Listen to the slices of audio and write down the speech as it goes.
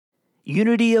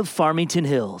Unity of Farmington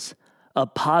Hills, a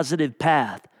positive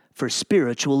path for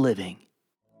spiritual living.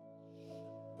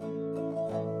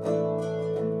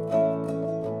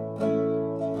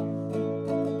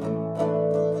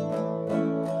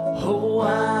 Oh,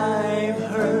 I've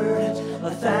heard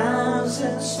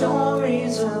 1,000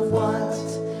 stories of what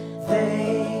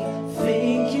they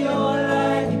think you're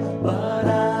like, but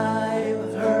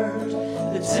I've heard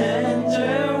the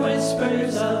tender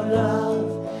whispers of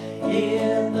love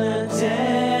in the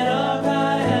dead of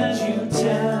night as you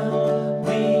tell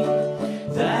me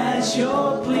that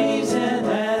you're pleased and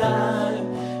that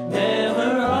I'm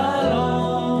never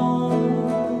alone.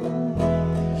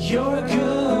 You're a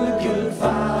good, good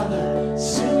Father.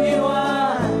 It's who you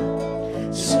are.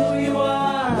 It's who you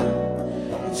are.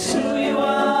 It's who you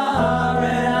are,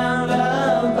 and I'm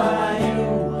loved by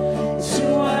you. It's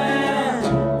who I am.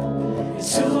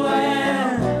 It's who I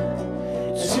am.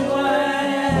 It's who I am.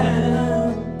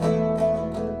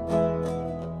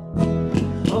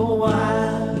 Oh,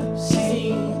 I've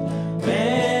seen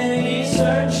many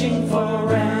searching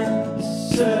for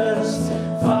answers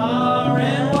far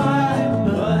and wide,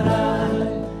 but I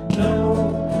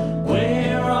know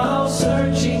we're all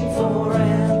searching for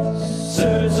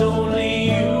answers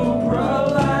only you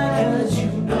provide, 'cause you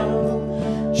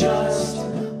know just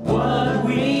what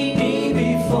we need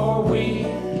before we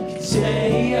can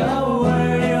say a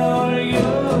word. You're a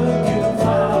good, good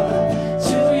Father. It's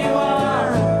who you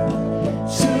are.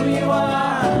 It's who you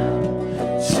are.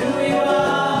 It's who you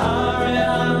are, and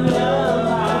I'm loved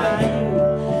by you.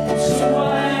 It's who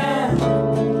I am.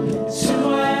 It's who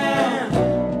I am.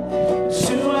 It's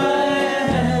who I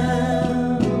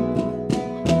am.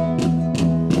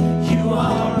 You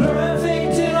are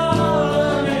perfect in all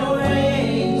of your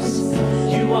ways.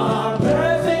 You are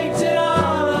perfect in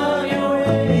all of your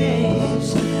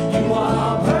ways. You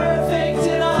are perfect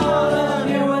in all of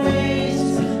your ways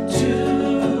to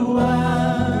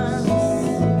us.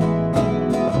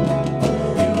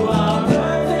 You are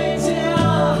perfect in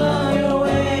all of your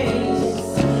ways.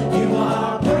 You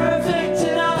are perfect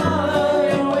in all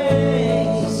of your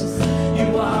ways. You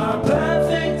are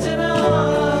perfect in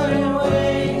all of your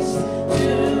ways to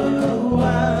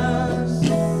us.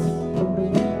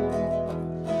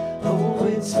 Oh,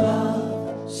 it's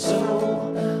love so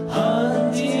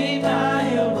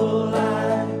undeniable.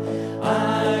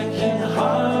 I can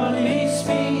hardly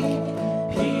speak.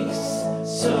 Peace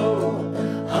so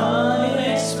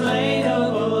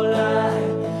unexplainable.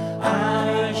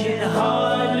 I can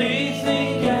hardly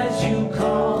think as you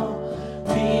call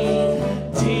me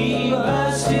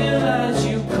deeper still, as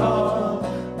you call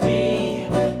me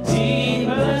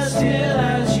deeper still,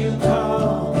 as you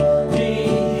call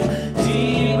me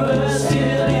deeper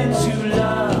still into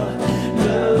love.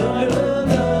 Love, love,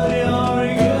 love, you're a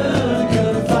good,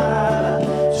 good Father.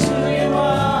 It's who you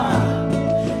are.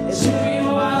 It's who you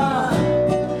are.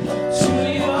 It's who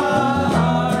you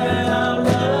are, and I'm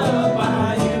loved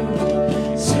by you.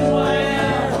 It's who I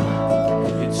am.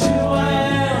 It's who I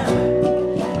am.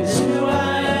 It's who I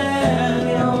am.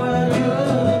 You're a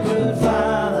good, good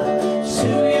Father. It's who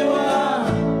you are.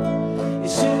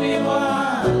 It's who you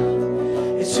are.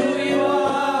 It's who you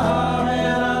are,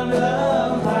 and I'm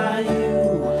loved by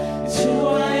you. It's who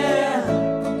I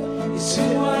am. It's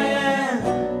who I am.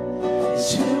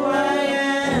 It's who I am.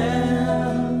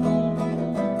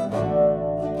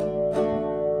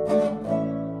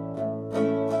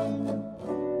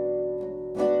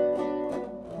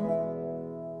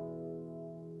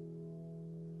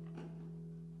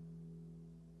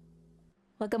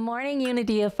 Well, good morning,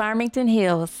 Unity of Farmington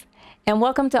Hills, and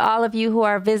welcome to all of you who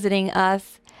are visiting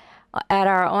us at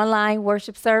our online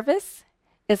worship service.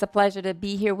 It's a pleasure to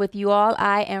be here with you all.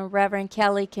 I am Reverend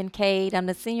Kelly Kincaid. I'm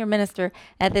the senior minister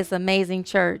at this amazing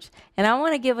church, and I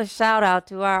want to give a shout out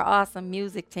to our awesome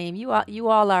music team. You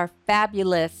all are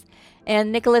fabulous.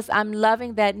 And Nicholas, I'm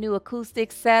loving that new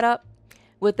acoustic setup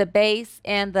with the bass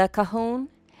and the cajon.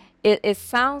 It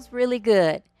sounds really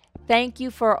good. Thank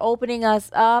you for opening us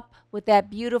up with that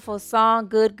beautiful song,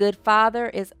 Good, Good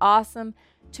Father. It's awesome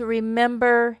to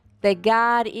remember that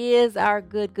God is our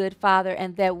good, good Father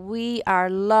and that we are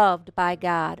loved by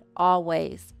God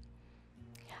always.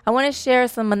 I want to share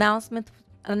some announcements,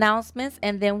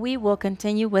 and then we will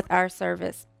continue with our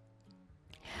service.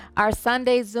 Our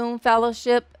Sunday Zoom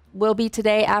fellowship will be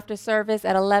today after service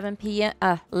at 11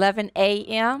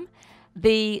 a.m.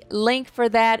 The link for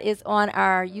that is on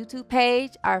our YouTube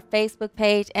page, our Facebook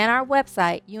page, and our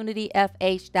website,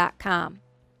 unityfh.com.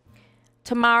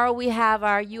 Tomorrow we have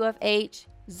our UFH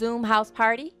Zoom house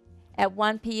party at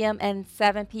 1 p.m. and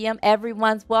 7 p.m.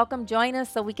 Everyone's welcome. Join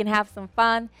us so we can have some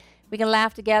fun. We can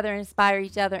laugh together, inspire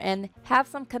each other, and have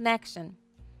some connection.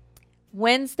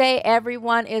 Wednesday,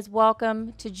 everyone is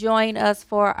welcome to join us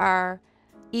for our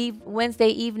Wednesday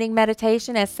evening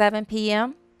meditation at 7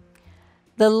 p.m.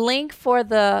 The link for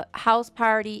the house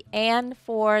party and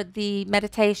for the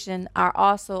meditation are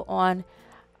also on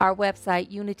our website,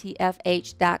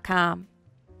 unityfh.com.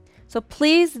 So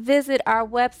please visit our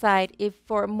website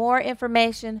for more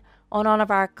information on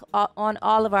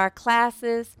all of our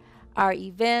classes, our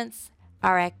events,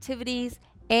 our activities,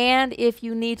 and if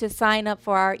you need to sign up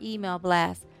for our email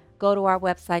blast, go to our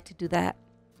website to do that.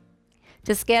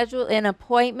 To schedule an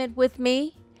appointment with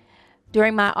me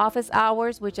during my office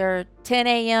hours, which are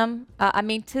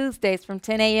Tuesdays from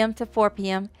 10 a.m. to 4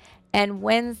 p.m. and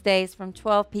Wednesdays from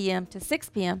 12 p.m. to 6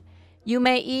 p.m., you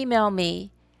may email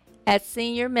me at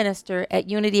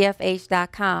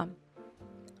seniorminister@unityfh.com.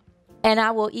 And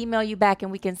I will email you back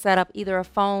and we can set up either a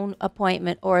phone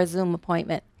appointment or a Zoom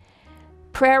appointment.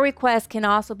 Prayer requests can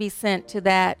also be sent to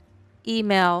that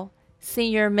email,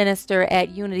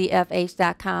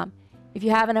 seniorminister@unityfh.com. If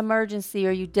you have an emergency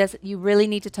or you really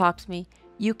need to talk to me,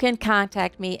 you can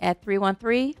contact me at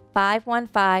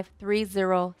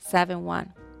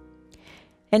 313-515-3071.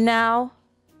 And now,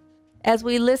 as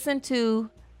we listen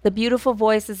to the beautiful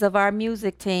voices of our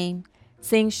music team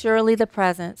sing Surely the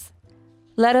Presence,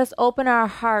 let us open our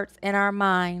hearts and our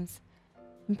minds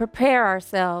and prepare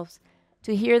ourselves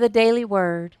to hear the daily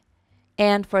word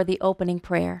and for the opening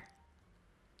prayer.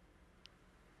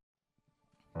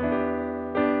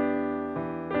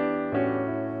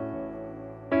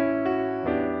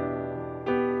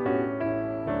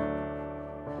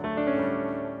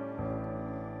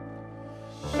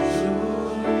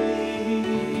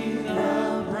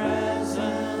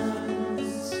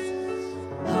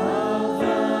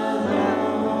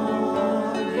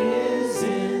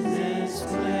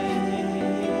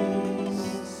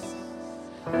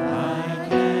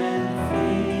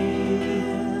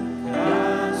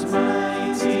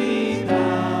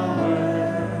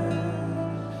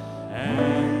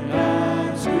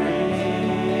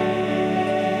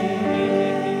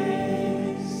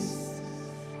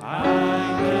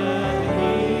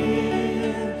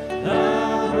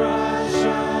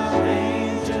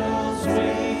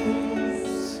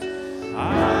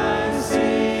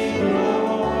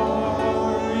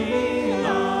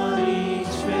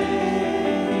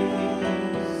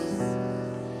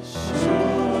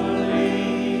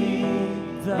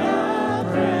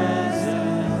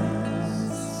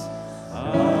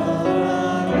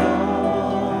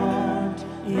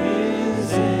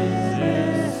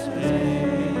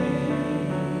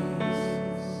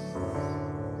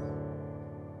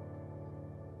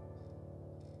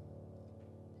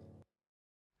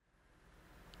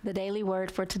 The daily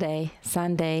word for today,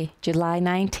 Sunday, July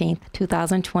 19th,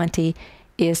 2020,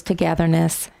 is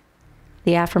togetherness.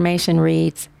 The affirmation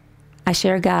reads, I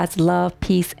share God's love,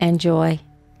 peace, and joy.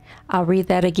 I'll read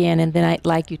that again, and then I'd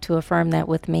like you to affirm that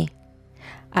with me.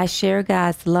 I share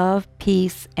God's love,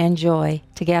 peace, and joy.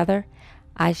 Together,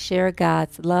 I share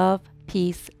God's love,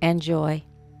 peace, and joy.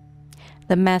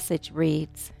 The message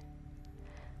reads,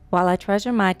 while I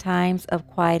treasure my times of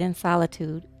quiet and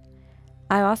solitude,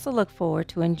 I also look forward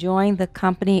to enjoying the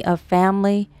company of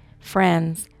family,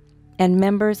 friends, and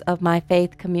members of my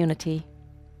faith community.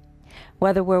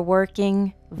 Whether we're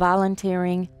working,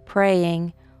 volunteering,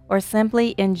 praying, or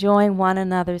simply enjoying one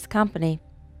another's company,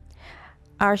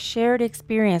 our shared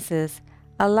experiences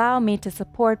allow me to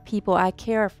support people I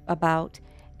care about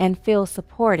and feel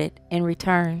supported in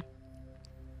return.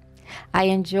 I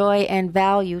enjoy and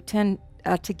value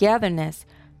togetherness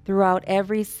throughout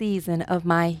every season of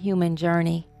my human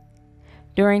journey.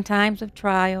 During times of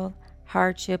trial,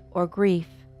 hardship, or grief,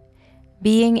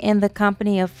 being in the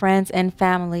company of friends and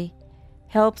family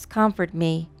helps comfort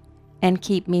me and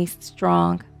keep me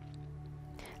strong.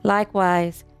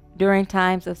 Likewise, during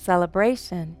times of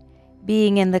celebration,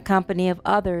 being in the company of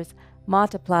others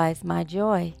multiplies my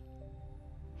joy.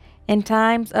 In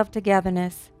times of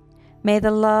togetherness, may the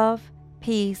love,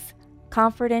 peace,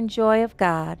 comfort, and joy of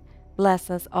God bless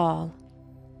us all.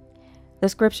 The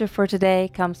scripture for today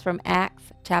comes from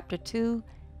Acts chapter 2,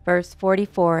 verse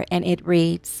 44, and it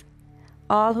reads,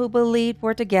 all who believed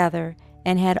were together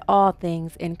and had all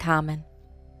things in common.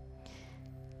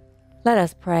 Let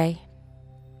us pray.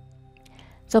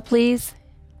 So please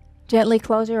gently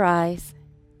close your eyes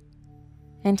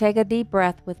and take a deep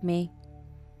breath with me.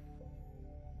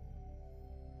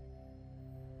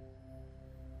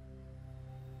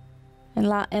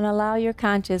 And allow your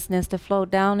consciousness to flow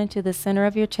down into the center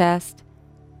of your chest,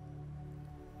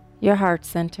 your heart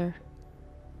center.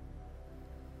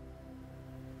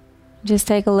 Just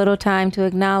take a little time to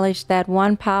acknowledge that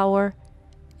one power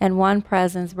and one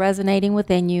presence resonating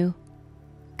within you,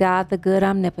 God the good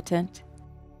omnipotent.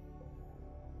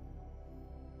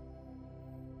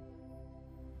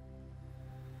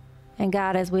 And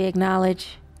God, as we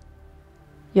acknowledge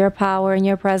your power and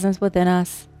your presence within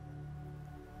us,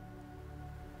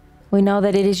 we know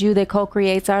that it is you that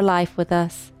co-creates our life with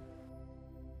us.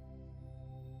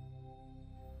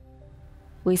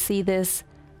 We see this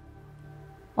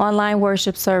online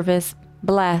worship service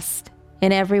blessed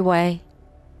in every way.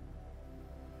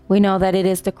 We know that it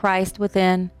is the Christ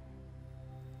within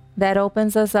that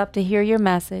opens us up to hear your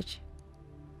message.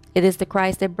 It is the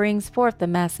Christ that brings forth the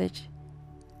message.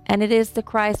 And it is the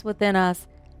Christ within us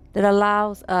that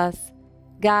allows us,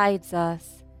 guides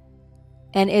us,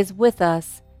 and is with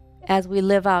us as we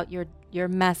live out your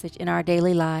message in our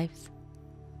daily lives.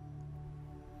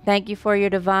 Thank you for your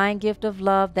divine gift of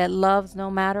love that loves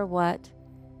no matter what.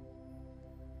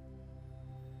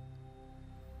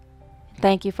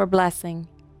 Thank you for blessing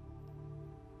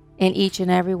in each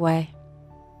and every way.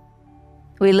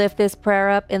 We lift this prayer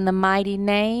up in the mighty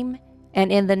name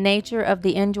and in the nature of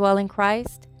the indwelling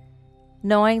Christ,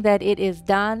 knowing that it is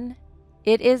done,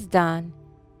 it is done,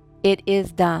 it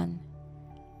is done.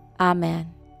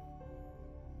 Amen.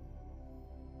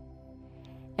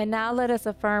 And now let us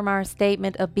affirm our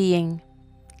statement of being.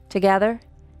 Together,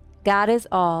 God is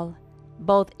all,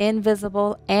 both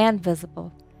invisible and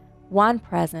visible. One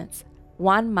presence,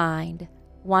 one mind,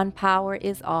 one power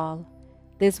is all.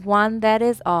 This one that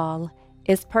is all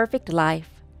is perfect life,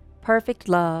 perfect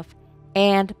love,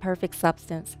 and perfect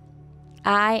substance.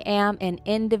 I am an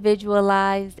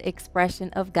individualized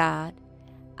expression of God.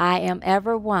 I am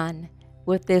ever one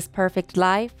with this perfect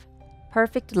life,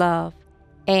 perfect love,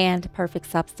 and perfect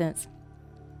substance.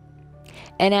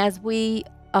 And as we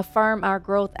affirm our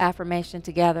growth affirmation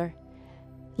together,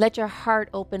 let your heart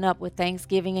open up with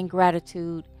thanksgiving and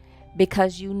gratitude,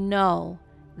 because you know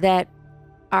that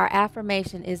our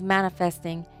affirmation is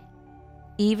manifesting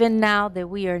even now that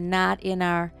we are not in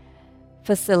our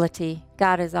facility.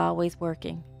 God is always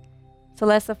working. So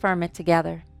let's affirm it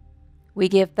together. We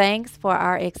give thanks for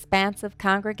our expansive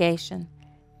congregation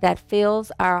that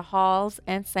fills our halls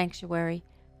and sanctuary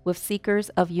with seekers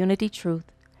of unity truth,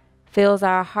 fills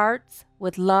our hearts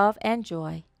with love and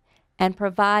joy, and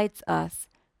provides us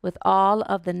with all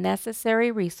of the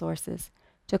necessary resources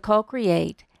to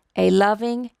co-create a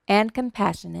loving and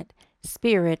compassionate,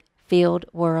 spirit-filled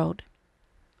world.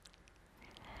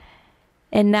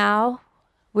 And now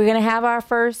we're going to have our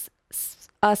first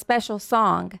special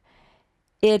song.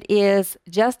 It is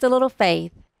Just a Little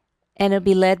Faith, and it'll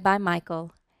be led by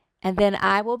Michael. And then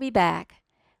I will be back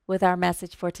with our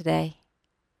message for today.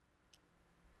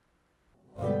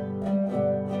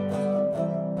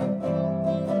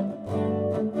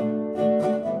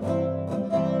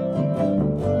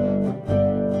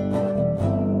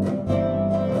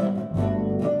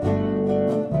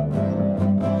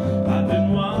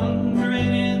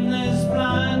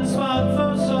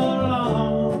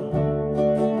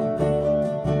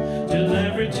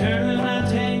 Turn I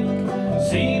take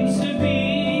seems to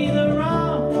be the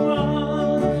wrong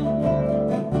one.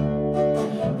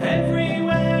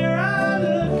 Everywhere I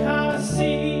look, I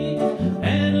see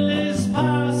endless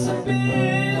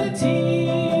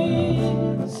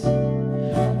possibilities,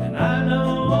 and I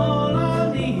know all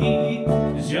I need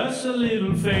is just a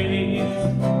little faith.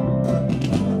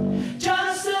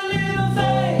 Just a little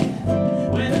faith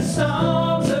when the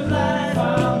storms of life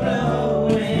are blowing.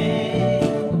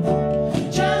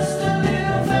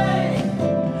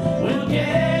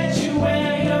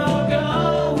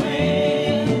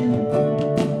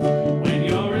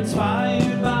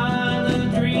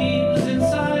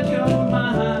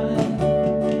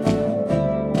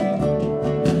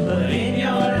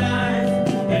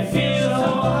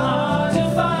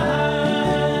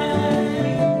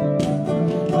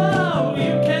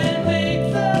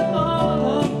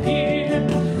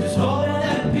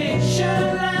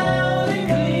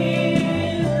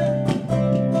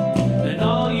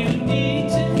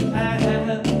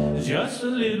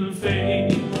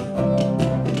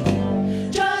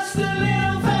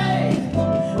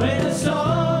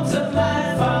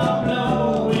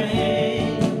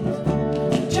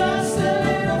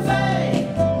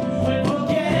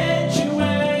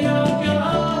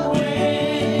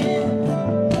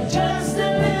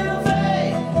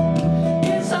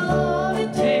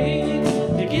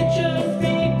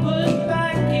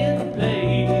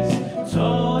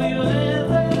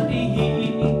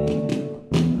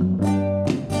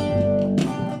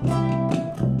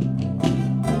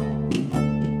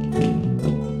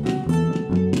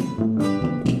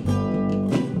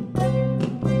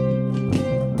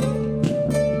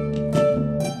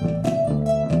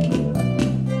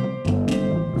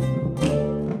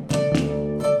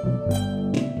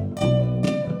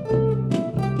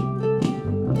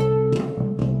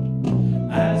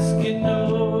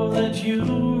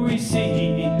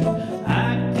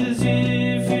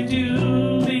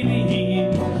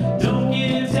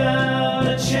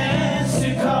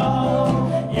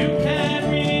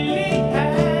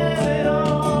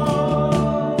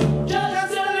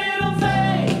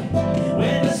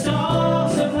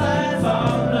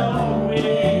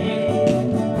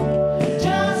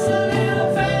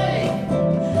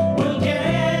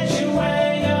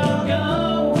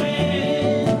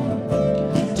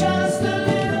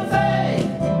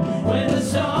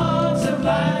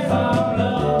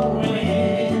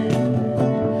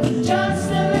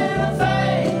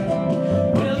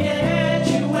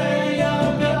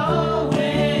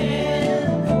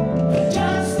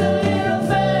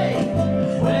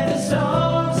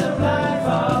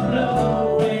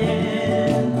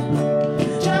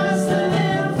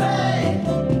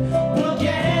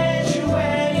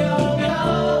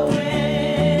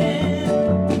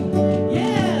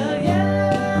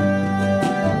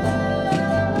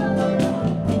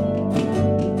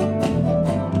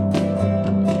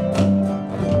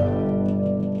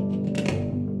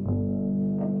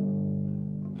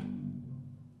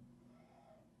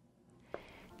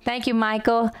 Thank you,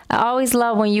 Michael. I always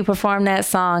love when you perform that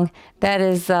song. That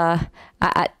is an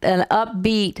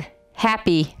upbeat,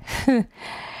 happy,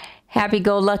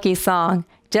 happy-go-lucky song.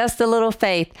 Just a Little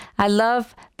Faith. I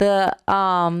love the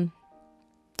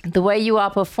way you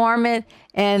all perform it.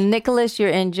 And Nicholas, you're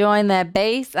enjoying that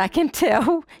bass. I can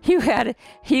tell you had a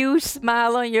huge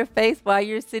smile on your face while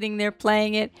you're sitting there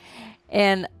playing it.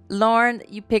 And Lauren,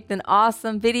 you picked an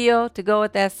awesome video to go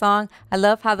with that song. I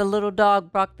love how the little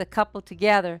dog brought the couple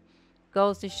together.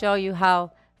 Goes to show you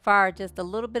how far just a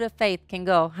little bit of faith can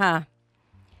go, huh?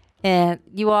 And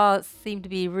you all seem to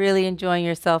be really enjoying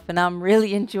yourself, and I'm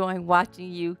really enjoying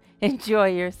watching you enjoy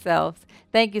yourselves.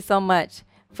 Thank you so much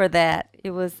for that.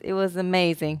 It was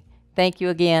amazing. Thank you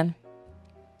again.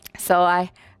 So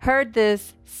I heard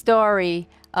this story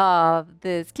of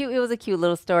this cute. It was a cute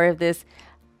little story of this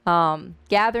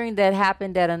gathering that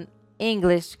happened at an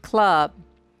English club.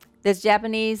 This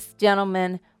Japanese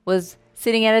gentleman was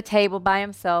sitting at a table by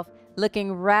himself,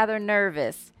 looking rather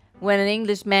nervous, when an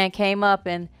Englishman came up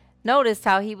and noticed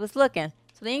how he was looking.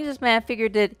 So the Englishman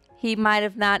figured that he might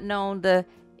have not known the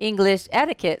English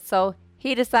etiquette, so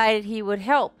he decided he would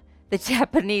help the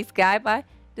Japanese guy by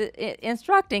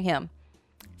instructing him.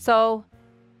 So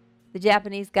the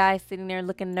Japanese guy sitting there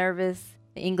looking nervous.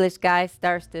 The English guy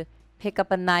starts to pick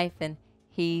up a knife and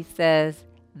he says,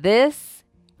 "This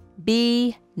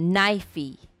be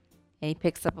knifey." And he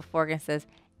picks up a fork and says,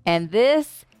 "And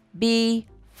this be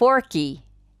forky.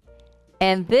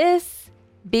 And this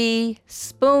be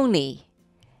spoony.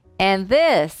 And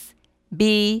this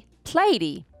be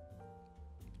platey."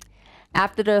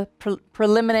 After the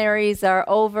preliminaries are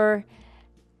over,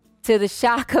 to the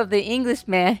shock of the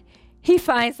Englishman, he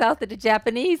finds out that the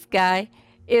Japanese guy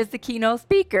is the keynote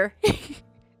speaker.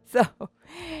 So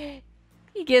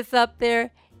he gets up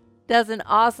there, does an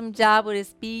awesome job with his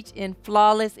speech in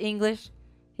flawless English.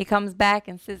 He comes back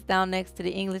and sits down next to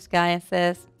the English guy and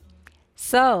says,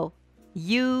 "So,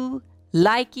 you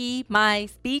likey my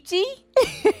speechy?"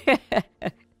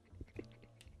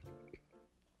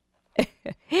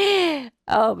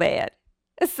 Oh, man.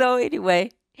 So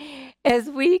anyway, as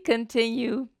we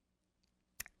continue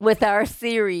with our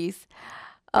series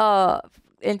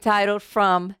entitled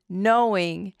From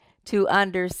Knowing to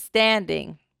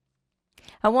Understanding,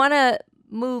 I want to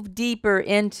move deeper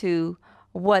into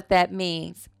what that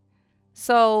means.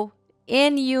 So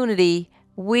in Unity,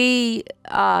 we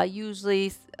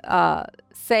usually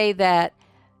say that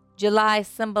July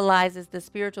symbolizes the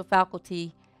spiritual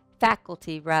faculty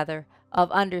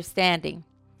of understanding.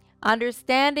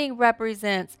 Understanding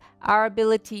represents our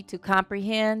ability to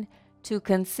comprehend, to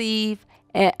conceive,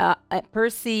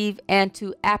 perceive, and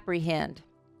to apprehend.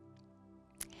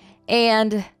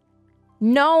 And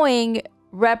knowing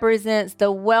represents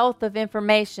the wealth of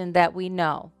information that we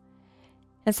know.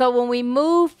 And so when we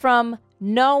move from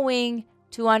knowing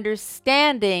to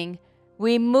understanding,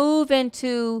 we move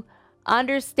into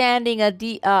understanding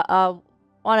on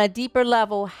a deeper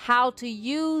level how to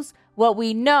use what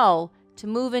we know to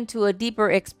move into a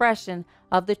deeper expression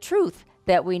of the truth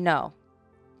that we know.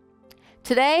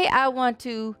 Today, I want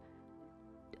to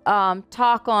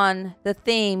talk on the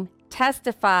theme,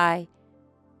 testify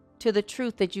to the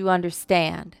truth that you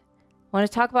understand. I want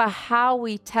to talk about how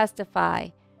we testify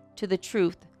to the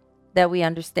truth that we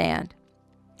understand.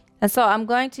 And so I'm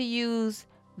going to use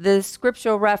the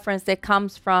scriptural reference that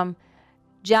comes from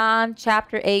John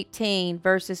chapter 18,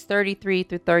 verses 33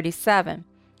 through 37.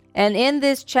 And in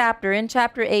this chapter, in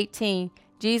chapter 18,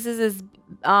 Jesus is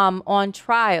on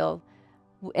trial.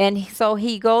 And so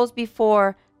he goes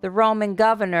before the Roman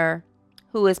governor,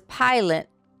 who is Pilate.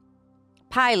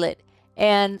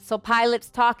 And so Pilate's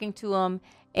talking to him,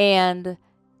 and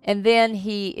then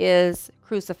he is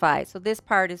crucified. So this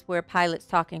part is where Pilate's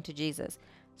talking to Jesus.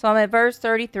 So I'm at verse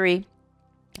 33.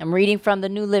 I'm reading from the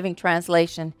New Living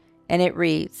Translation, and it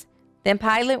reads, "Then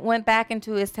Pilate went back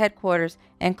into his headquarters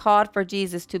and called for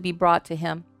Jesus to be brought to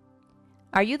him.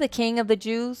 'Are you the king of the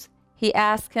Jews?' he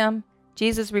asked him.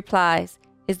 Jesus replies,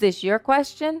 'Is this your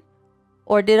question?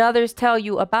 Or did others tell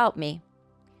you about me?'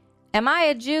 'Am I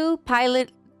a Jew?'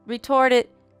 Pilate retorted.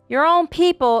 'Your own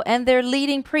people and their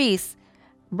leading priests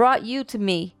brought you to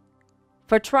me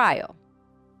for trial.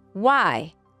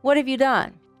 Why? What have you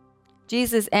done?'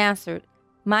 Jesus answered,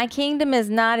 'My kingdom is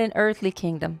not an earthly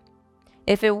kingdom.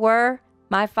 If it were,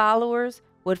 my followers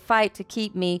would fight to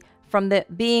keep me from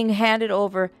being handed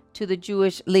over to the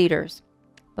Jewish leaders.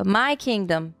 But my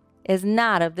kingdom is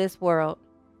not of this world.'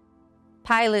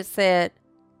 Pilate said,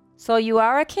 'So you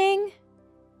are a king?'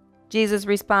 Jesus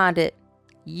responded,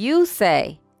 'You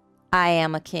say I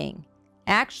am a king.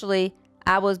 Actually,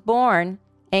 I was born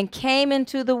and came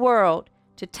into the world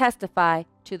to testify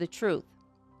to the truth.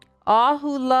 All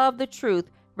who love the truth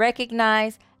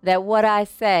recognize that what I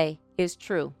say is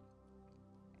true.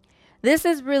 This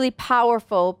is really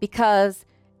powerful because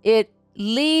it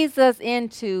leads us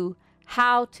into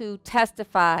how to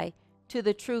testify to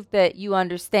the truth that you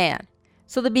understand.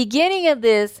 So the beginning of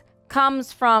this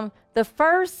comes from the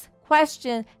first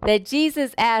question that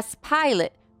Jesus asked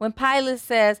Pilate when Pilate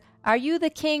says, "Are you the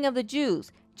king of the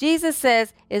Jews?" Jesus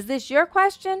says, "Is this your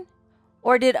question?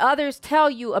 Or did others tell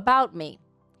you about me?"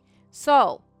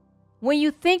 So when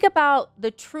you think about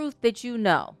the truth that you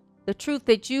know, the truth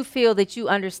that you feel that you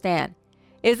understand,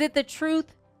 is it the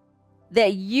truth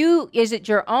that is it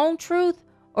your own truth,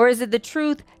 or is it the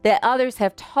truth that others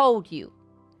have told you?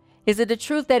 Is it the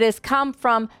truth that has come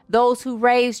from those who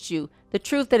raised you? The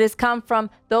truth that has come from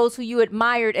those who you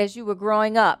admired as you were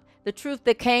growing up? The truth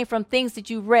that came from things that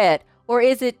you read? Or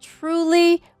is it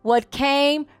truly what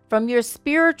came from your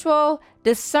spiritual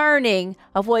discerning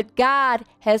of what God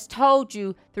has told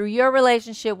you through your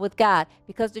relationship with God?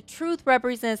 Because the truth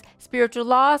represents spiritual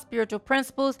laws, spiritual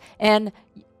principles, and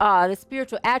the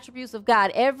spiritual attributes of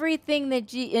God. Everything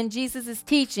that in Jesus'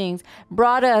 teachings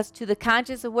brought us to the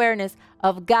conscious awareness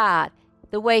of God.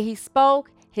 The way he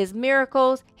spoke, his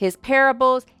miracles, his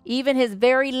parables, even his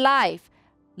very life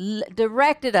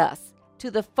directed us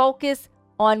to the focus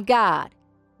on God.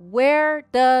 Where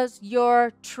does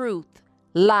your truth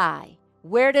lie?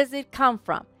 Where does it come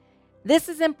from? This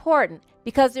is important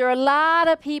because there are a lot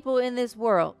of people in this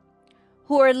world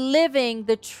who are living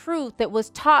the truth that was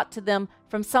taught to them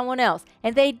from someone else.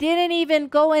 And they didn't even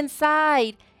go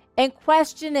inside and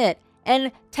question it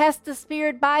and test the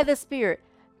spirit by the spirit.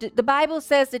 The Bible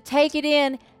says to take it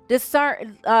in,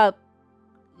 discern,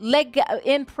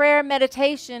 in prayer,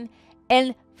 meditation,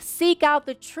 and seek out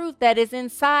the truth that is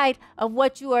inside of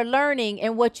what you are learning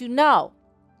and what you know.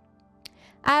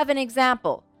 I have an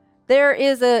example. There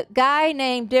is a guy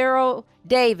named Daryl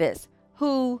Davis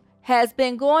who has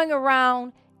been going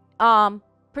around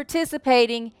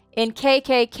participating in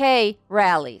KKK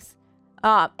rallies.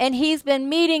 And he's been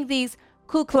meeting these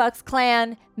Ku Klux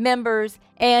Klan members,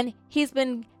 and he's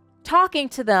been talking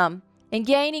to them and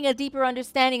gaining a deeper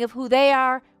understanding of who they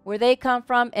are, where they come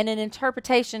from, and an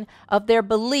interpretation of their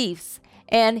beliefs.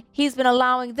 And he's been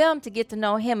allowing them to get to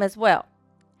know him as well.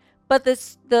 But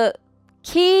the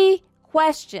key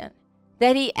question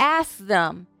that he asks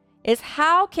them is,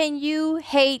 how can you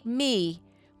hate me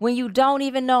when you don't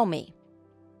even know me?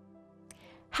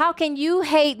 How can you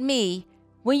hate me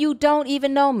when you don't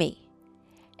even know me?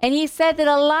 And he said that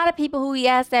a lot of people who he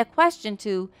asked that question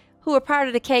to, who were part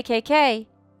of the KKK,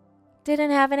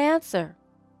 didn't have an answer.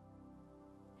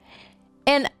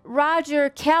 And Roger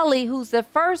Kelly, who's the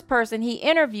first person he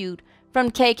interviewed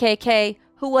from KKK,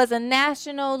 who was a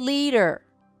national leader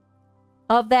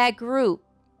of that group,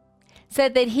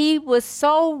 said that he was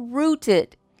so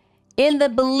rooted in the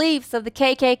beliefs of the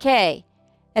KKK.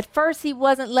 At first, he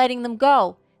wasn't letting them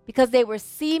go because they were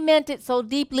cemented so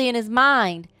deeply in his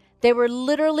mind. They were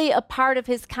literally a part of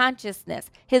his consciousness,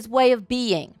 his way of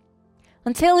being.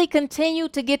 Until he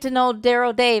continued to get to know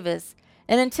Daryl Davis,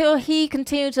 and until he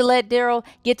continued to let Daryl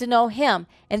get to know him,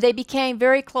 and they became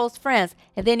very close friends.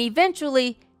 And then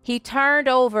eventually he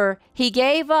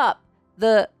gave up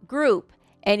the group,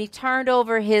 and he turned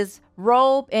over his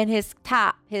robe and his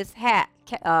cap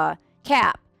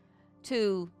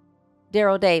to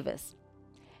Daryl Davis.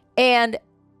 And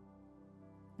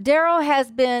Daryl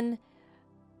has been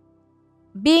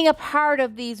being a part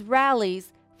of these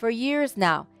rallies for years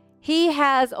now. He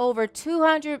has over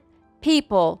 200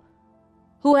 people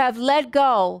who have let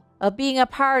go of being a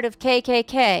part of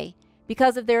KKK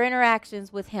because of their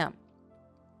interactions with him.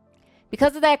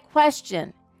 Because of that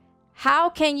question, how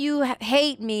can you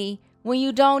hate me when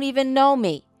you don't even know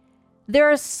me?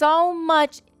 There is so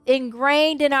much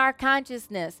ingrained in our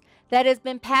consciousness that has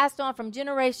been passed on from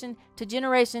generation to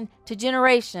generation to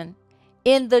generation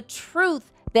in the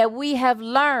truth that we have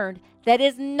learned that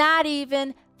is not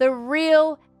even the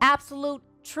real absolute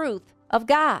truth of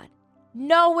God.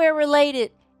 Nowhere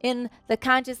related in the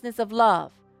consciousness of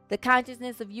love, the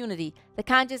consciousness of unity, the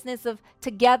consciousness of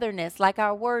togetherness, like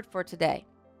our word for today.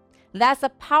 That's a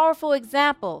powerful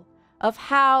example of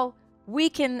how we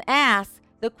can ask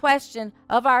the question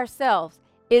of ourselves,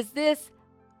 is this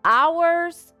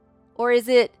ours or is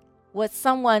it what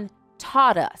someone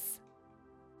taught us?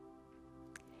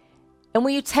 And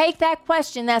when you take that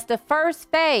question, that's the first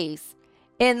phase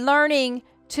in learning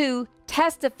to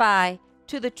testify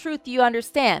to the truth you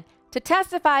understand. To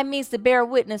testify means to bear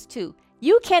witness to.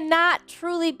 You cannot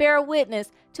truly bear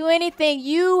witness to anything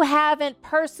you haven't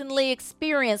personally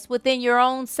experienced within your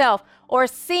own self or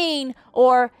seen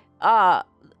or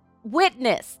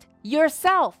witnessed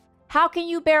yourself? How can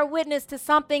you bear witness to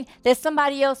something that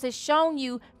somebody else has shown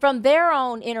you from their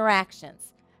own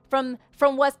interactions, from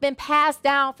what's been passed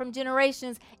down from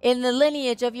generations in the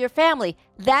lineage of your family?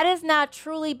 That is not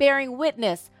truly bearing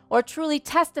witness or truly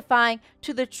testifying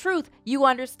to the truth you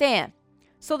understand.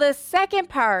 So the second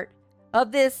part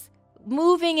of this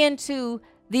moving into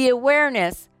the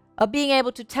awareness of being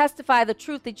able to testify the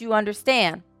truth that you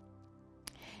understand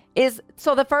is,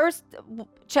 so the first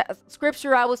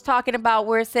scripture I was talking about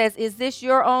where it says, is this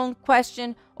your own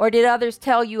question or did others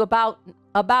tell you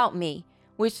about me?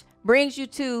 Which brings you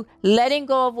to letting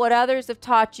go of what others have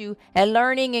taught you and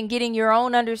learning and getting your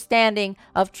own understanding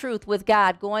of truth with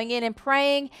God, going in and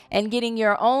praying and getting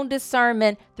your own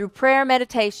discernment through prayer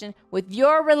meditation with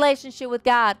your relationship with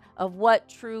God of what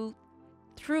truth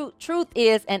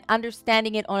is and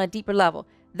understanding it on a deeper level.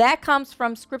 That comes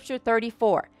from Scripture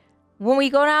 34. When we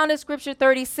go down to Scripture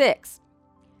 36,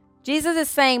 Jesus is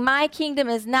saying, my kingdom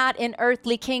is not an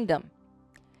earthly kingdom.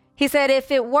 He said, if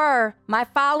it were, my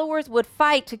followers would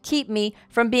fight to keep me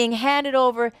from being handed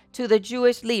over to the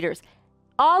Jewish leaders.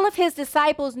 All of his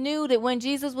disciples knew that when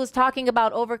Jesus was talking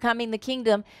about overcoming the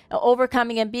kingdom,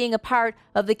 overcoming and being a part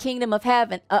of the kingdom of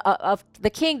heaven, of the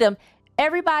kingdom,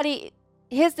 everybody,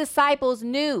 his disciples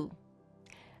knew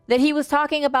that he was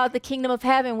talking about the kingdom of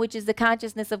heaven, which is the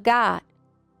consciousness of God.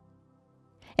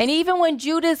 And even when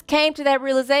Judas came to that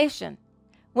realization,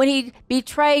 when he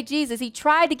betrayed Jesus, he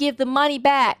tried to give the money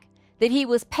back that he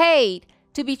was paid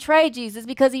to betray Jesus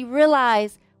because he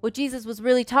realized what Jesus was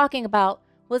really talking about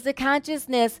was the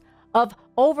consciousness of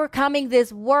overcoming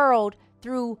this world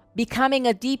through becoming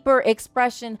a deeper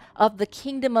expression of the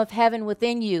kingdom of heaven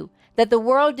within you. That the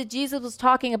world that Jesus was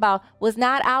talking about was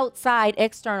not outside,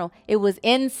 external, it was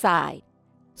inside.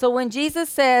 So when Jesus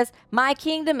says, my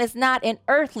kingdom is not an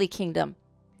earthly kingdom,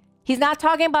 he's not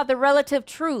talking about the relative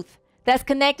truth that's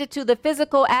connected to the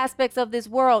physical aspects of this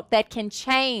world that can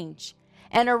change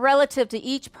and are relative to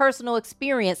each personal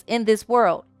experience in this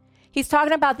world. He's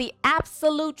talking about the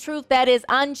absolute truth that is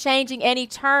unchanging and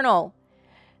eternal,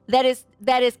 that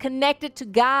is connected to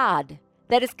God,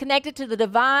 that is connected to the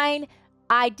divine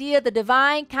idea, the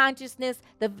divine consciousness,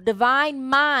 the divine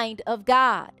mind of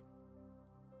God.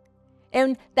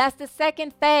 And that's the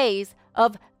second phase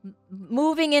of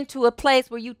moving into a place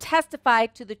where you testify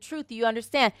to the truth you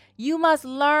understand. You must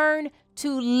learn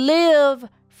to live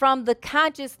from the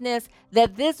consciousness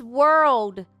that this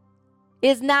world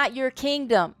is not your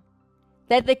kingdom,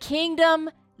 that the kingdom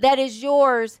that is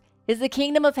yours is the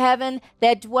kingdom of heaven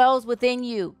that dwells within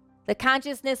you, the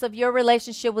consciousness of your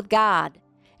relationship with God.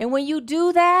 And when you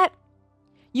do that,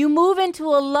 you move into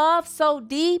a love so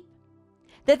deep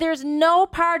that there's no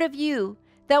part of you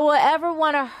that will ever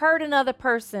want to hurt another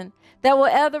person, that will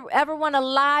ever want to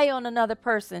lie on another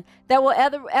person, that will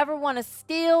ever want to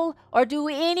steal or do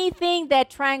anything that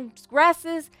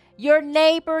transgresses your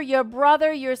neighbor, your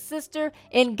brother, your sister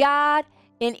in God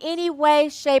in any way,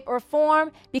 shape, or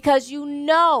form, because you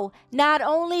know not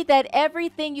only that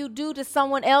everything you do to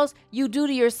someone else, you do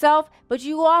to yourself, but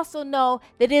you also know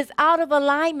that it is out of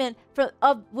alignment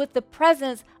with the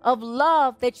presence of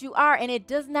love that you are, and it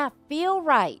does not feel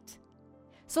right.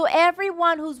 So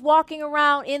everyone who's walking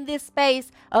around in this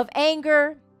space of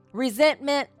anger,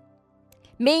 resentment,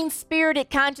 mean-spirited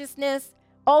consciousness,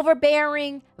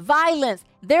 overbearing, violence,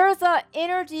 there's an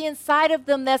energy inside of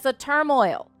them that's a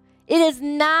turmoil. It is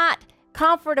not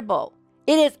comfortable.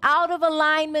 It is out of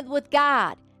alignment with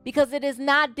God because it is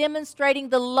not demonstrating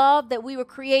the love that we were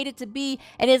created to be,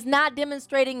 and is not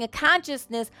demonstrating a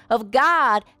consciousness of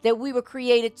God that we were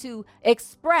created to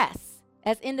express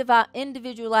as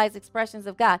individualized expressions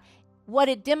of God. What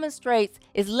it demonstrates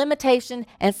is limitation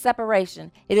and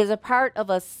separation. It is a part of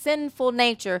a sinful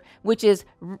nature which is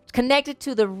connected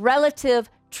to the relative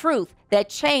truth that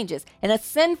changes. And a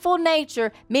sinful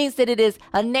nature means that it is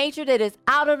a nature that is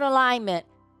out of alignment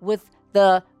with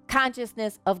the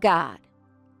consciousness of God.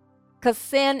 Because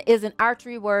sin is an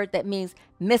archery word that means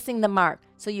missing the mark.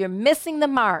 So you're missing the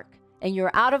mark and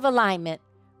you're out of alignment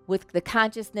with the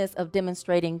consciousness of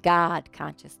demonstrating God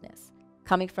consciousness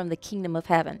coming from the kingdom of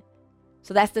heaven.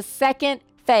 So that's the second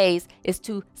phase, is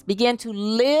to begin to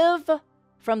live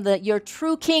from your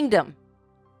true kingdom,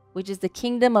 which is the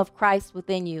kingdom of Christ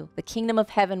within you, the kingdom of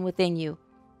heaven within you.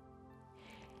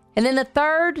 And then the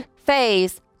third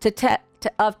phase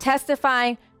of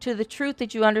testifying to the truth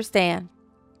that you understand.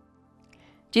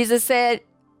 Jesus said,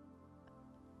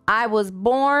 I was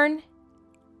born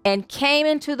and came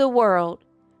into the world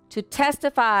to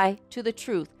testify to the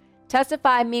truth.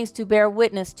 Testify means to bear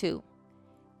witness to.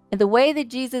 And the way that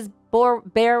Jesus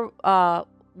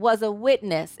was a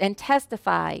witness and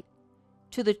testified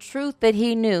to the truth that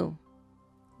he knew.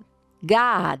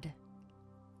 God,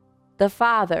 the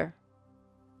Father,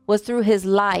 was through his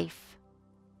life,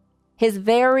 his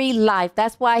very life.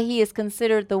 That's why he is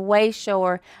considered the way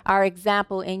shower, our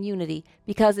example in unity,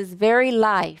 because his very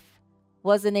life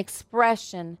was an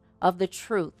expression of the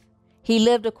truth. He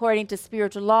lived according to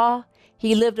spiritual law.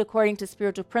 He lived according to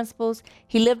spiritual principles.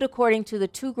 He lived according to the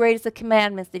two greatest of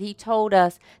commandments that he told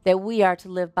us that we are to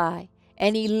live by.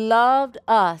 And he loved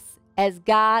us as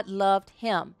God loved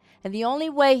him. And the only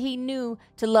way he knew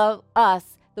to love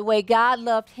us the way God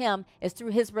loved him is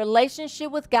through his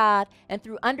relationship with God and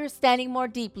through understanding more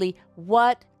deeply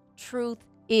what truth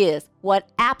is, what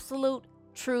absolute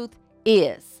truth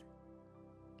is.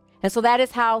 And so that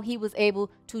is how he was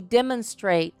able to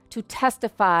demonstrate, to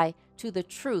testify to the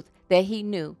truth that he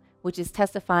knew, which is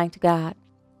testifying to God.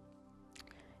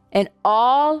 And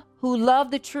all who love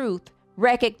the truth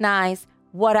recognize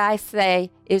what I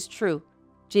say is true,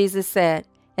 Jesus said.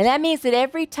 And that means that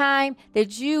every time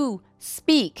that you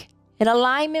speak in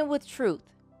alignment with truth,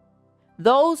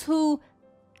 those who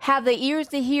have the ears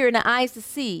to hear and the eyes to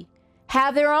see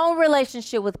have their own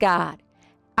relationship with God,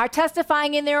 are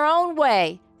testifying in their own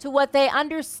way to what they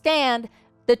understand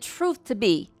the truth to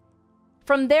be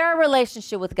from their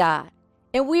relationship with God.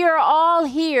 And we are all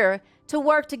here to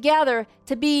work together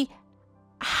to be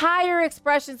higher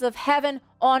expressions of heaven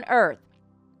on earth.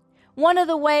 One of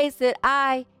the ways that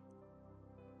I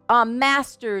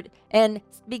mastered and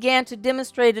began to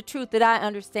demonstrate the truth that I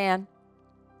understand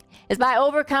is by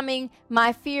overcoming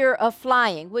my fear of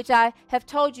flying, which I have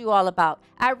told you all about.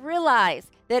 I realized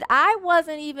that I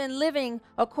wasn't even living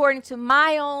according to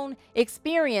my own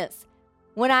experience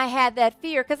when I had that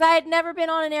fear, because I had never been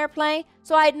on an airplane,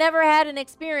 so I had never had an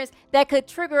experience that could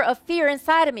trigger a fear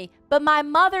inside of me. But my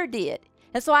mother did.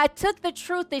 And so I took the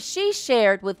truth that she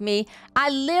shared with me. I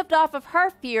lived off of her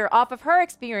fear, off of her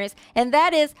experience. And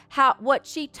that is what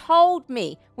she told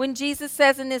me when Jesus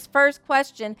says in this first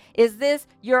question, is this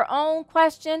your own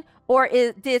question, or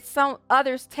did some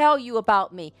others tell you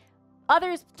about me?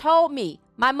 Others told me.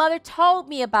 My mother told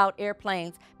me about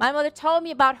airplanes. My mother told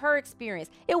me about her experience.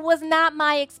 It was not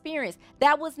my experience.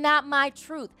 That was not my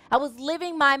truth. I was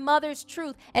living my mother's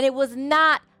truth, and it was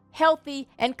not healthy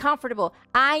and comfortable.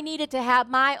 I needed to have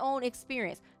my own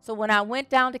experience. So when I went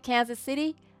down to Kansas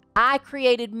City, I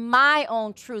created my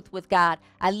own truth with God.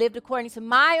 I lived according to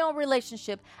my own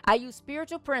relationship. I used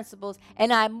spiritual principles,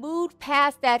 and I moved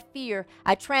past that fear.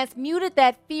 I transmuted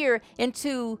that fear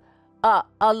into I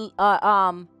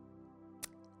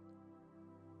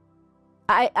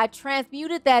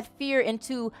transmuted that fear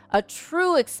into a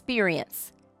true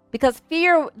experience, because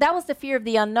fear, that was the fear of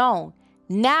the unknown.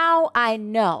 Now I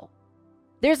know.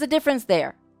 There's a difference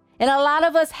there. And a lot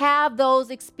of us have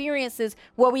those experiences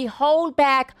where we hold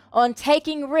back on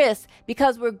taking risks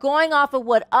because we're going off of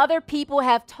what other people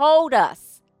have told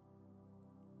us.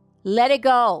 Let it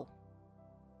go.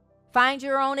 Find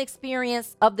your own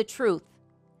experience of the truth.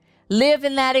 Live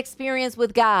in that experience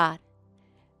with God.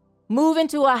 Move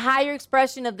into a higher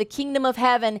expression of the kingdom of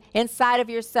heaven inside of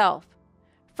yourself.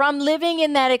 From living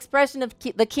in that expression of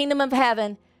the kingdom of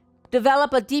heaven,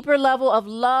 develop a deeper level of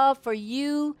love for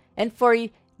you and for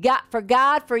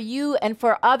God, for you, and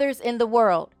for others in the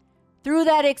world. Through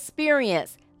that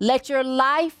experience, let your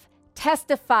life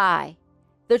testify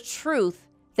the truth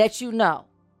that you know.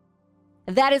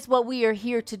 And that is what we are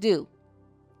here to do.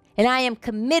 And I am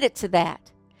committed to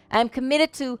that. I am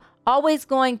committed to always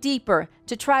going deeper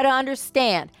to try to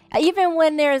understand. Even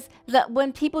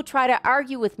when people try to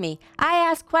argue with me, I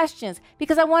ask questions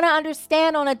because I want to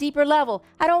understand on a deeper level.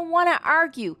 I don't want to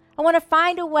argue. I want to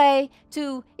find a way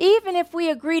to, even if we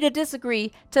agree to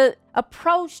disagree, to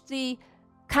approach the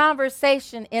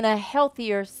conversation in a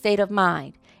healthier state of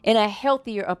mind, in a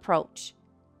healthier approach.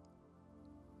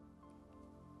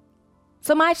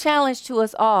 So my challenge to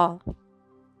us all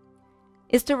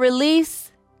is to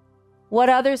release what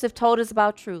others have told us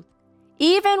about truth.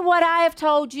 Even what I have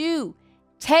told you,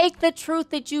 take the truth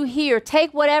that you hear,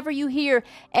 take whatever you hear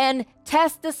and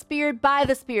test the Spirit by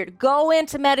the Spirit. Go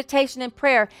into meditation and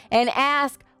prayer and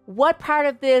ask what part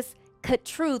of this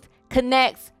truth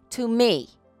connects to me.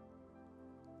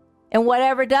 And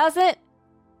whatever doesn't,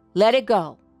 let it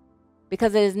go,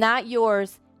 because it is not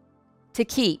yours to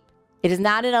keep. It is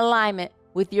not in alignment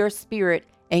with your spirit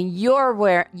and your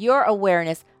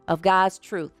awareness of God's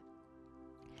truth.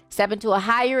 Step into a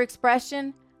higher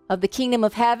expression of the kingdom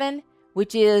of heaven,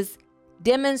 which is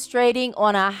demonstrating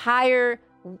on a higher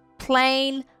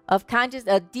plane of conscious,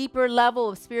 a deeper level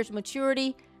of spiritual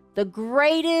maturity, the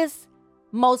greatest,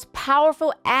 most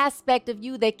powerful aspect of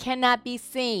you that cannot be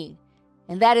seen.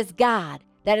 And that is God.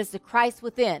 That is the Christ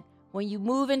within, when you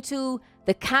move into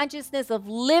the consciousness of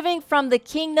living from the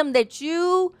kingdom that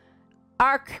you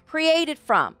are created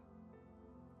from.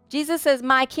 Jesus says,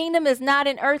 my kingdom is not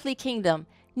an earthly kingdom.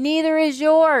 Neither is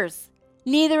yours.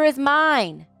 Neither is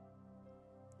mine.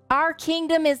 Our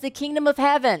kingdom is the kingdom of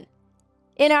heaven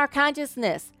in our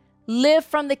consciousness. Live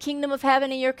from the kingdom of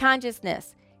heaven in your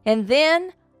consciousness. And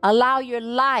then allow your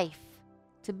lifestyle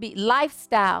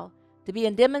to be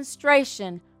a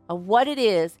demonstration of what it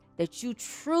is that you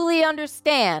truly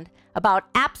understand about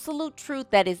absolute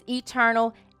truth that is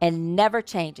eternal and never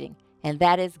changing. And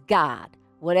that is God.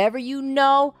 Whatever you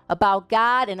know about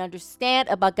God and understand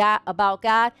about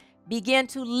God, begin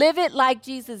to live it like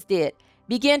Jesus did.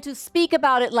 Begin to speak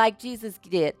about it like Jesus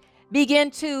did.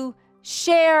 Begin to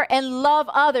share and love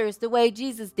others the way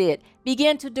Jesus did.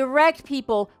 Begin to direct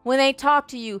people when they talk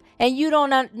to you and you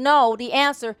don't know the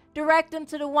answer. Direct them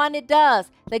to the one that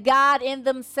does, the God in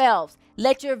themselves.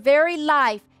 Let your very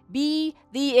life be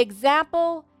the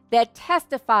example that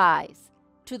testifies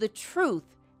to the truth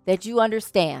that you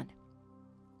understand.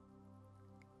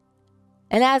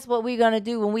 And that's what we're going to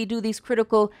do when we do these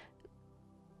critical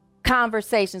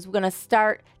conversations. We're going to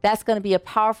start. That's going to be a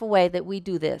powerful way that we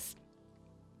do this.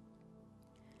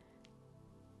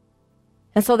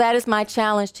 And so that is my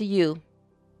challenge to you.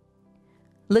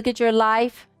 Look at your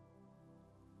life,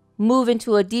 move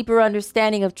into a deeper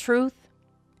understanding of truth,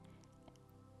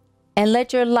 and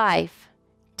let your life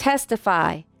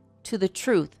testify to the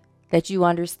truth that you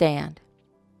understand.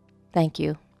 Thank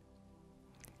you.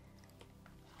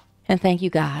 And thank you,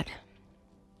 God.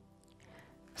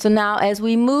 So now as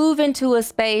we move into a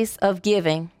space of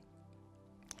giving,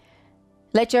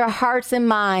 let your hearts and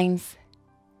minds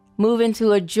move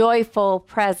into a joyful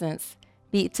presence,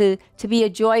 to be a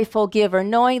joyful giver,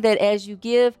 knowing that as you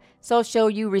give, so shall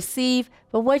you receive.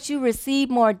 But what you receive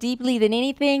more deeply than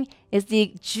anything is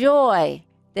the joy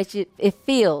that you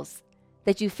feel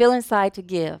inside to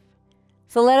give.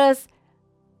 So let us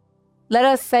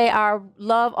say our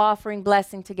love offering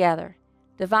blessing together.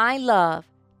 Divine love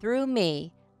through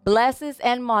me blesses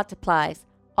and multiplies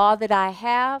all that I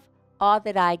have, all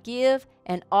that I give,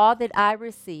 and all that I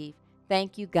receive.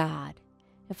 Thank you, God.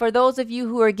 And for those of you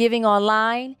who are giving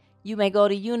online, you may go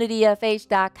to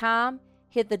unityfh.com,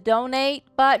 hit the donate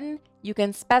button. You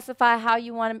can specify how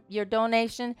you want your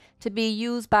donation to be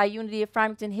used by Unity of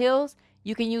Farmington Hills.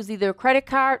 You can use either a credit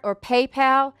card or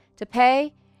PayPal to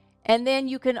pay. And then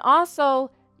you can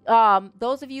also,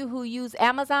 those of you who use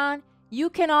Amazon, you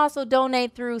can also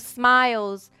donate through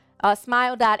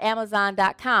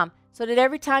smile.amazon.com, so that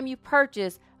every time you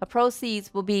purchase,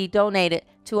 proceeds will be donated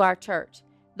to our church.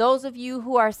 Those of you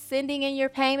who are sending in your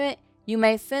payment, you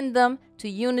may send them to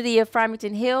Unity of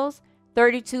Farmington Hills,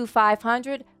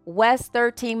 32500 West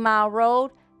 13 Mile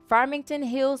Road, Farmington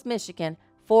Hills, Michigan,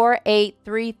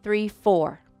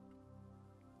 48334.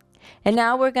 And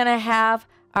now we're going to have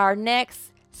our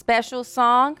next special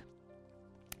song.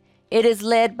 It is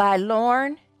led by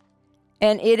Lorne,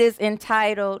 and it is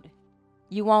entitled,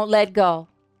 You Won't Let Go.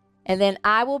 And then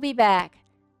I will be back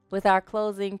with our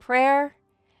closing prayer,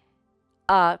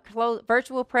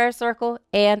 virtual prayer circle,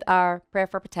 and our prayer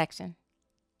for protection.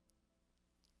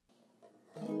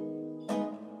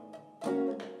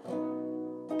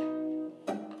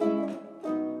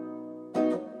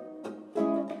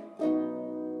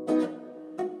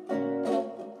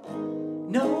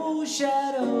 No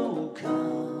shadow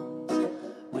comes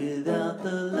without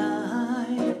the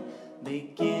light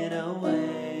making a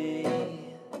way.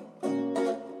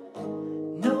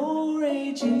 No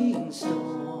raging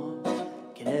storm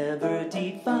can ever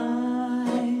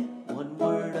define one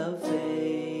word of faith.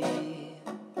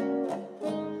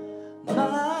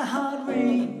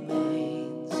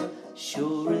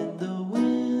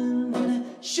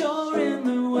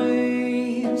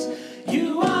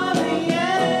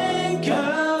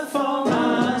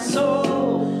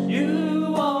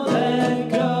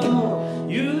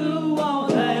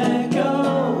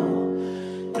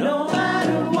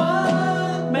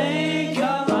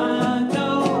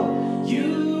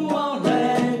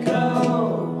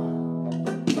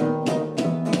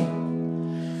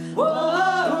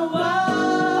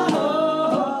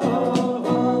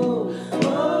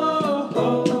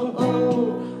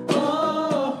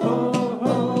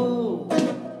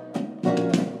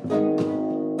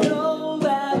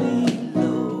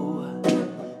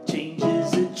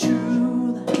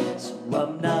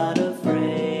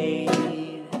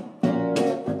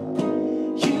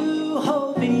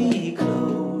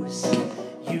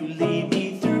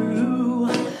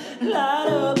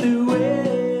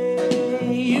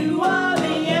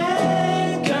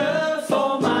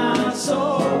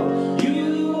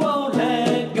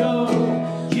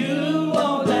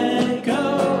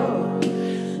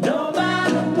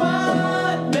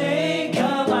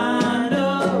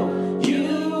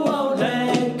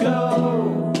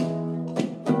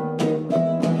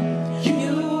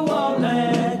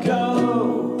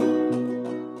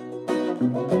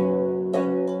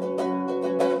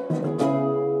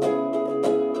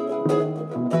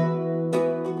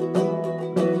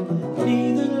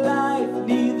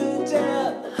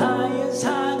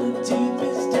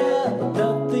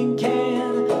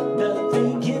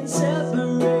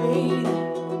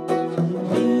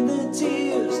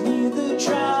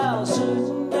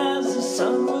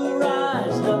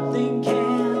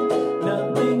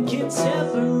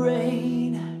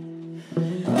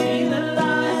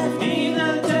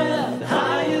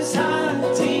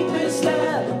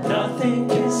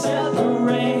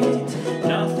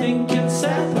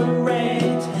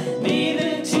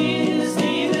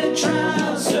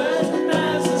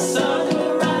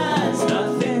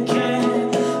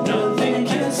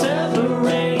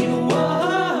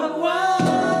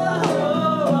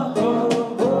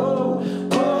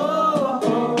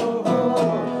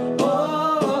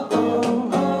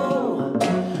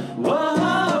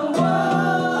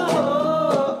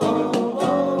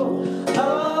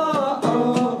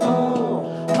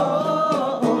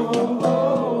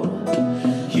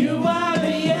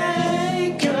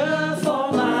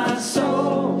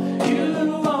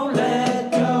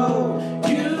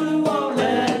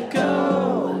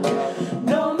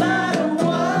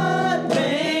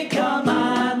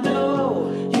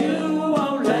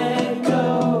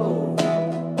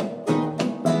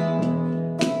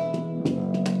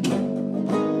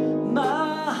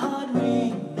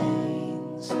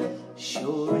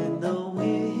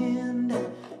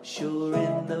 you're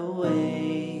in the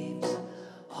waves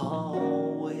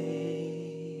always.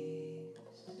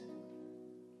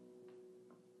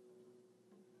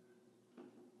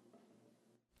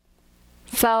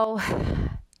 So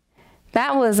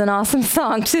that was an awesome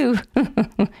song too.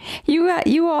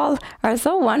 You all are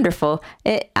so wonderful.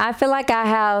 I feel like I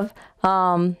have,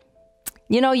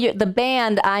 the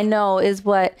band I know is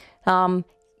what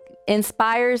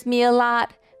inspires me a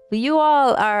lot. But you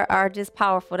all are just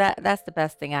powerful. That's the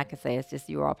best thing I can say. It's just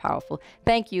you are all powerful.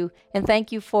 Thank you. And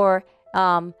thank you for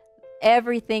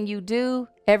everything you do,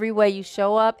 every way you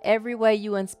show up, every way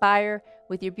you inspire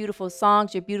with your beautiful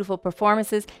songs, your beautiful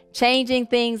performances, changing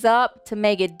things up to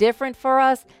make it different for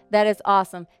us. That is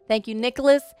awesome. Thank you,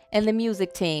 Nicholas and the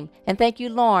music team. And thank you,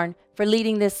 Lauren, for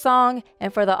leading this song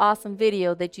and for the awesome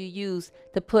video that you use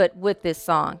to put with this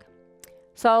song.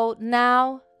 So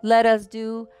now let us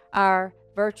do our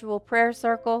virtual prayer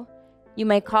circle. You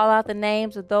may call out the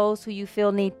names of those who you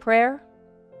feel need prayer,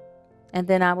 and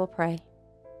then I will pray.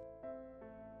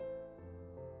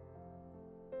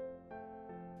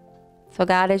 So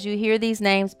God, as you hear these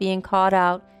names being called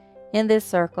out in this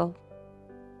circle,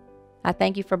 I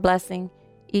thank you for blessing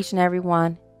each and every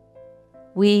one.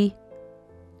 We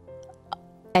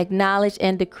acknowledge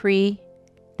and decree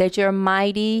that your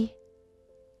mighty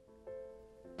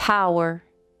power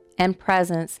and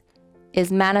presence is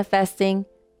manifesting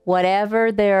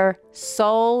whatever their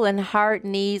soul and heart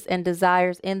needs and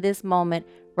desires in this moment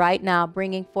right now,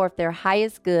 bringing forth their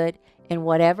highest good in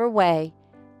whatever way.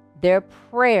 Their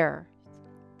prayer,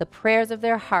 the prayers of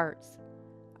their hearts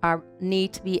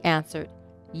need to be answered.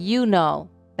 You know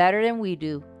better than we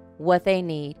do what they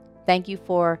need. Thank you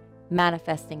for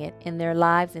manifesting it in their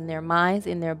lives, in their minds,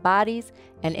 in their bodies,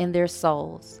 and in their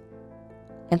souls.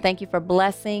 And thank you for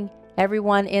blessing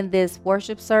everyone in this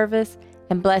worship service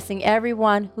and blessing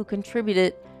everyone who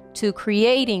contributed to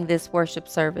creating this worship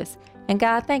service. And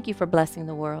God, thank you for blessing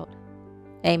the world.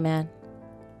 Amen.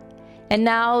 And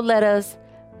now let us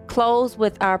close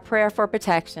with our prayer for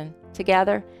protection.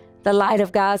 Together, the light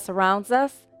of God surrounds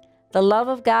us. The love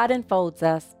of God enfolds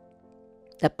us.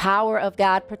 The power of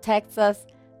God protects us.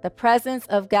 The presence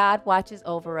of God watches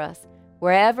over us.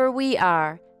 Wherever we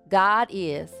are, God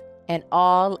is, and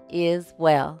all is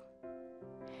well.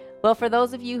 Well, for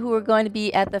those of you who are going to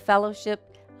be at the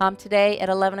fellowship today at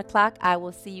 11 o'clock, I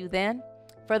will see you then.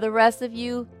 For the rest of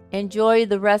you, enjoy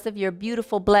the rest of your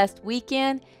beautiful, blessed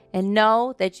weekend, and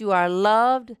know that you are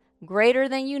loved greater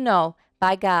than you know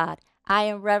by God. I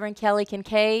am Reverend Kelly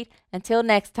Kincaid. Until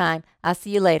next time, I'll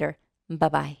see you later.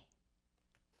 Bye-bye.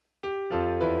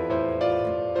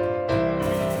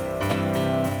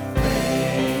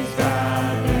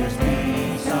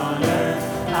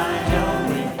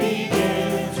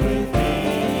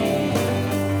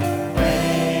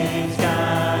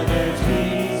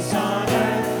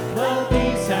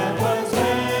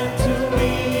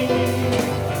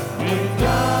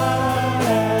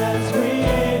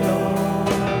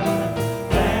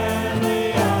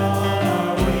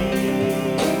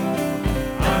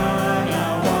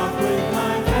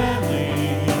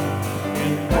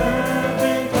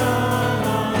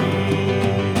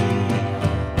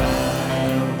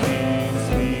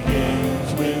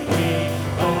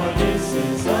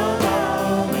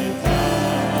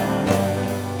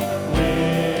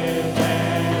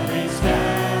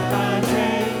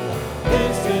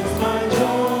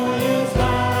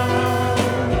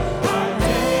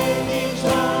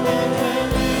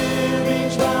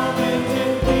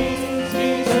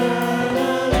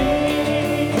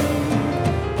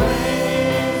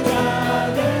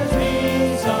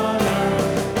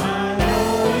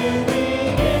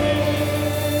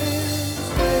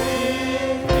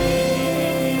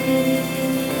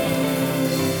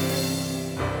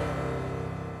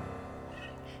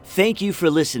 Thank you for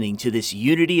listening to this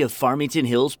Unity of Farmington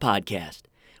Hills podcast.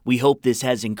 We hope this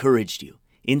has encouraged you,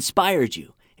 inspired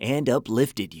you, and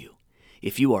uplifted you.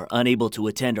 If you are unable to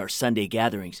attend our Sunday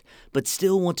gatherings, but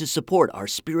still want to support our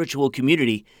spiritual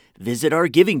community, visit our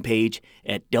giving page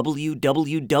at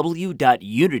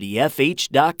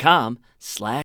www.unityfh.com/